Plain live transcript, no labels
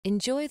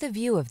Enjoy the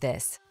view of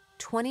this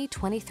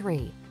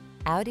 2023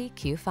 Audi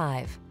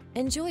Q5.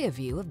 Enjoy a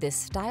view of this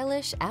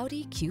stylish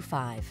Audi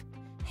Q5.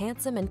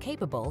 Handsome and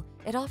capable,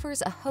 it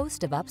offers a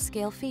host of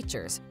upscale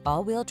features,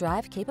 all-wheel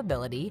drive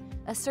capability,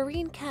 a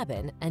serene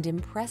cabin, and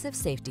impressive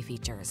safety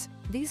features.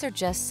 These are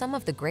just some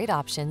of the great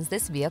options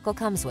this vehicle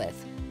comes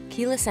with: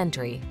 keyless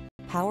entry,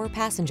 power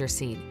passenger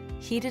seat,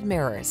 heated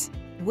mirrors,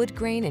 wood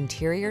grain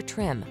interior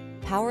trim,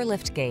 power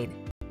liftgate,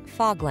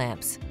 fog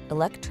lamps,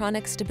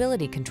 electronic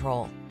stability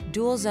control,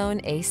 dual zone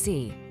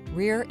AC,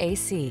 rear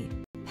AC,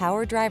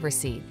 power driver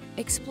seat.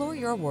 Explore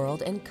your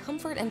world in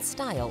comfort and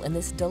style in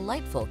this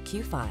delightful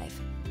Q5.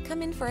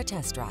 Come in for a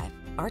test drive.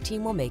 Our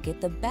team will make it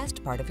the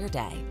best part of your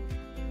day.